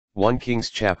1 Kings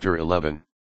chapter 11.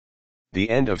 The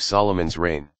end of Solomon's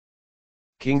reign.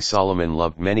 King Solomon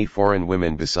loved many foreign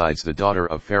women besides the daughter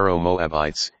of Pharaoh: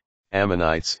 Moabites,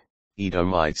 Ammonites,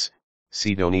 Edomites,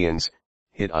 Sidonians,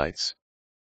 Hittites.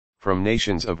 From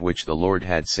nations of which the Lord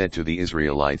had said to the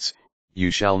Israelites,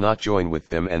 "You shall not join with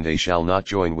them, and they shall not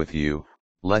join with you,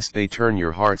 lest they turn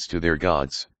your hearts to their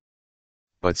gods."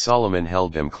 But Solomon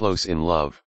held them close in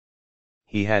love.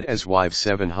 He had as wives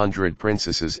 700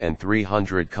 princesses and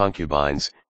 300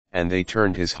 concubines, and they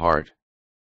turned his heart.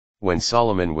 When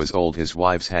Solomon was old, his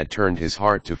wives had turned his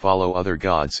heart to follow other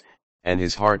gods, and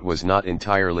his heart was not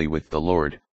entirely with the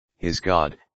Lord, his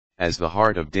God, as the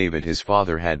heart of David his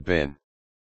father had been.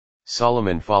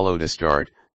 Solomon followed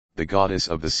Astarte, the goddess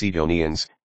of the Sidonians,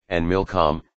 and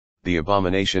Milcom, the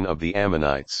abomination of the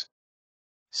Ammonites.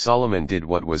 Solomon did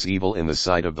what was evil in the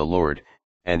sight of the Lord,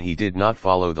 and he did not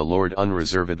follow the Lord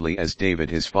unreservedly as David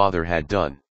his father had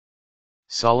done.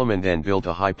 Solomon then built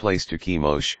a high place to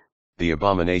Chemosh, the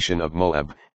abomination of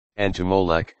Moab, and to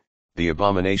Molech, the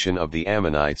abomination of the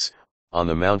Ammonites, on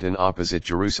the mountain opposite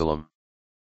Jerusalem.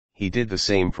 He did the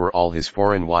same for all his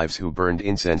foreign wives who burned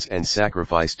incense and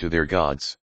sacrificed to their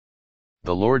gods.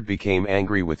 The Lord became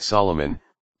angry with Solomon,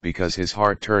 because his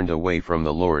heart turned away from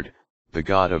the Lord, the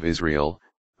God of Israel,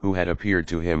 who had appeared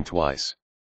to him twice,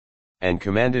 and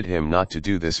commanded him not to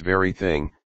do this very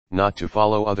thing, not to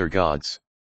follow other gods.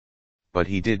 But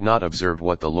he did not observe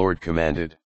what the Lord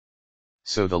commanded.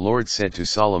 So the Lord said to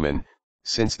Solomon,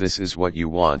 "Since this is what you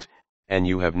want, and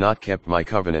you have not kept my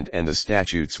covenant and the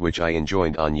statutes which I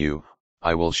enjoined on you,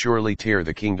 I will surely tear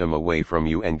the kingdom away from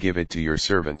you and give it to your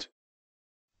servant.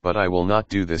 But I will not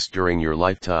do this during your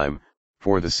lifetime,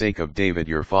 for the sake of David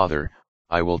your father,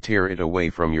 I will tear it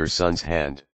away from your son's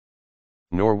hand.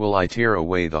 Nor will I tear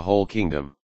away the whole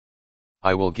kingdom.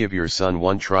 I will give your son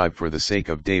one tribe for the sake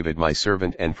of David my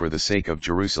servant and for the sake of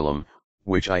Jerusalem,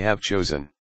 which I have chosen."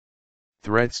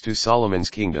 Threats to Solomon's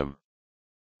kingdom.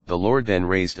 The Lord then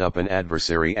raised up an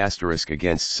adversary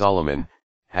against Solomon,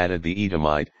 Hadad the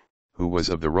Edomite, who was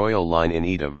of the royal line in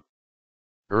Edom.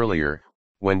 Earlier,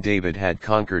 when David had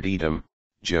conquered Edom,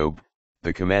 Joab,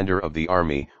 the commander of the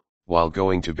army, while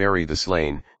going to bury the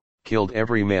slain, killed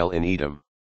every male in Edom.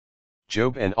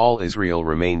 Joab and all Israel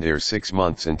remained there 6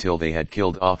 months until they had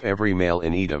killed off every male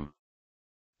in Edom.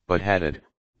 But Hadad,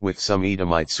 with some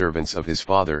Edomite servants of his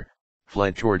father,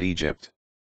 fled toward Egypt.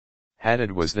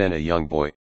 Hadad was then a young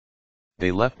boy.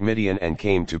 They left Midian and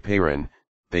came to Paran.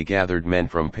 They gathered men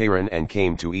from Paran and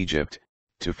came to Egypt,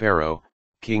 to Pharaoh,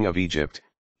 king of Egypt.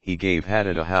 He gave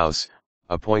Hadad a house,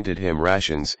 appointed him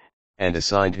rations, and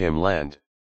assigned him land.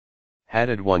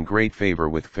 Hadad won great favor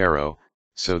with Pharaoh,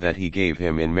 so that he gave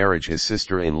him in marriage his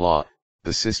sister-in-law,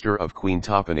 the sister of Queen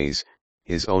Tahpenes,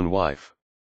 his own wife.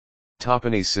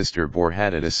 Tahpenes' sister bore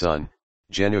Hadad a son,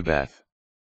 Genubath.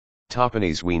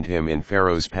 Tahpenes weaned him in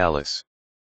Pharaoh's palace.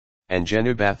 And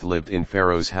Genubath lived in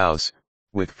Pharaoh's house,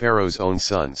 with Pharaoh's own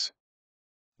sons.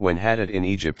 When Hadad in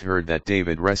Egypt heard that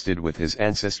David rested with his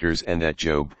ancestors and that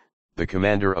Joab, the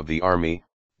commander of the army,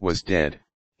 was dead,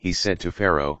 he said to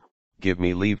Pharaoh, "Give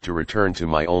me leave to return to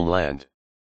my own land."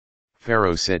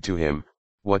 Pharaoh said to him,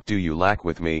 "What do you lack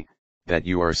with me, that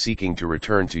you are seeking to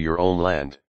return to your own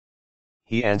land?"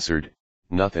 He answered,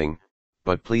 "Nothing,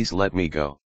 but please let me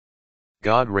go."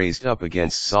 God raised up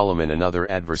against Solomon another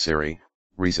adversary,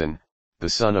 Rezon, the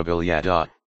son of Eliadah,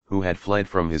 who had fled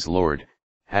from his lord,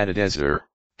 Hadadezer,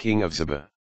 king of Zebah.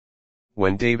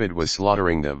 When David was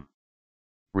slaughtering them,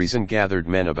 Rezon gathered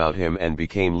men about him and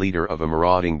became leader of a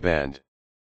marauding band.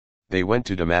 They went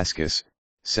to Damascus,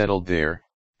 settled there,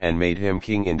 and made him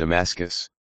king in Damascus.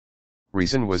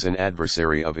 Rezon was an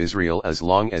adversary of Israel as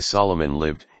long as Solomon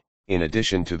lived, in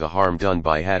addition to the harm done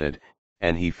by Hadad,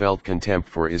 and he felt contempt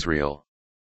for Israel.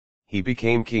 He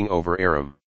became king over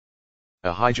Aram.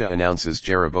 Ahijah announces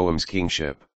Jeroboam's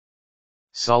kingship.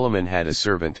 Solomon had a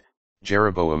servant,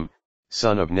 Jeroboam,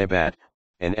 son of Nebat,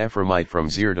 an Ephraimite from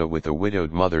Zerdah with a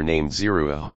widowed mother named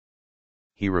Zeruiah.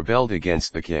 He rebelled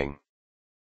against the king.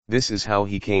 This is how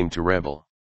he came to rebel.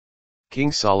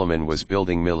 King Solomon was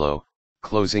building Millo,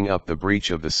 closing up the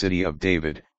breach of the city of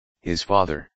David, his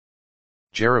father.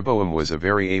 Jeroboam was a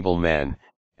very able man,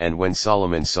 and when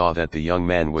Solomon saw that the young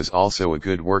man was also a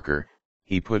good worker,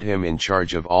 he put him in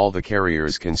charge of all the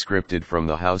carriers conscripted from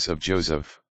the house of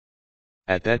Joseph.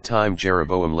 At that time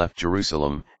Jeroboam left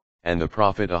Jerusalem, and the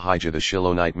prophet Ahijah the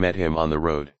Shilonite met him on the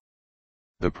road.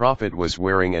 The prophet was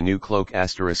wearing a new cloak *,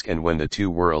 and when the two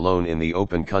were alone in the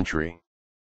open country,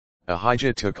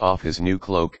 Ahijah took off his new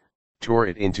cloak, tore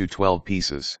it into 12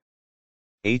 pieces.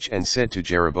 And said to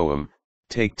Jeroboam,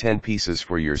 "Take 10 pieces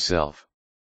for yourself.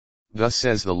 Thus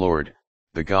says the Lord,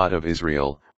 the God of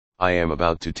Israel, I am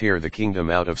about to tear the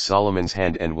kingdom out of Solomon's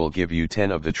hand and will give you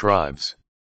 10 of the tribes.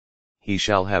 He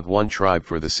shall have 1 tribe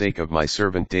for the sake of my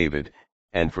servant David,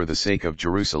 and for the sake of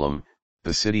Jerusalem,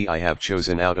 the city I have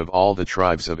chosen out of all the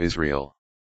tribes of Israel.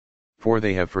 For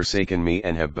they have forsaken me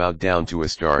and have bowed down to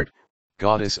Astarte,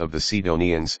 goddess of the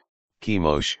Sidonians,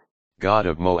 Chemosh, god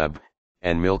of Moab,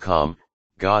 and Milcom,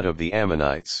 god of the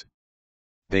Ammonites.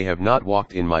 They have not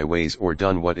walked in my ways or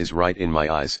done what is right in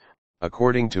my eyes,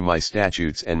 according to my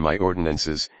statutes and my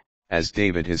ordinances, as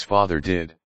David his father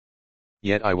did.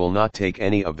 Yet I will not take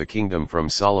any of the kingdom from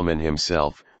Solomon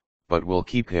himself, but will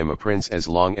keep him a prince as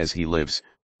long as he lives,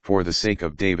 for the sake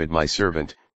of David my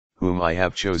servant, whom I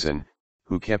have chosen,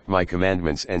 who kept my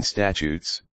commandments and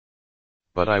statutes.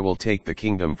 But I will take the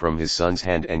kingdom from his son's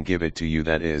hand and give it to you,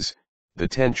 that is, the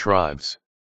 10 tribes.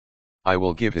 I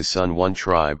will give his son 1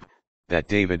 tribe, that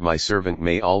David my servant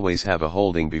may always have a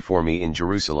holding before me in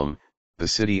Jerusalem, the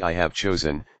city I have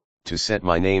chosen, to set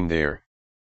my name there.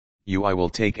 You I will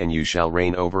take, and you shall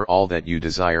reign over all that you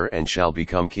desire and shall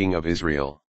become king of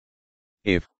Israel.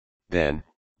 If, then,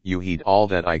 you heed all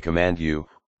that I command you,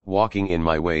 walking in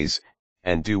my ways,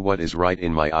 and do what is right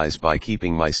in my eyes by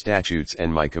keeping my statutes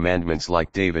and my commandments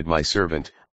like David my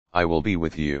servant, I will be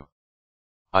with you.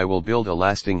 I will build a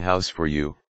lasting house for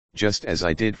you, just as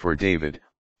I did for David,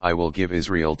 I will give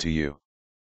Israel to you.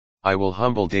 I will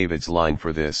humble David's line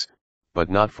for this, but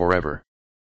not forever.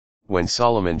 When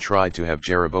Solomon tried to have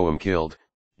Jeroboam killed,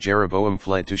 Jeroboam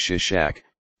fled to Shishak,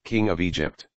 king of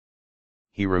Egypt.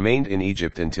 He remained in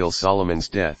Egypt until Solomon's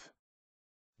death.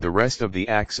 The rest of the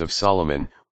acts of Solomon,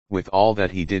 with all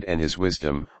that he did and his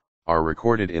wisdom, are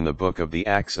recorded in the book of the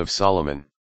Acts of Solomon.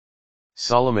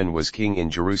 Solomon was king in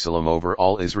Jerusalem over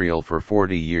all Israel for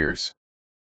 40 years.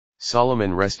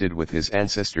 Solomon rested with his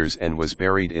ancestors and was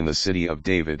buried in the city of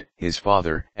David, his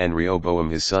father, and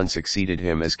Rehoboam his son succeeded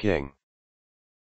him as king.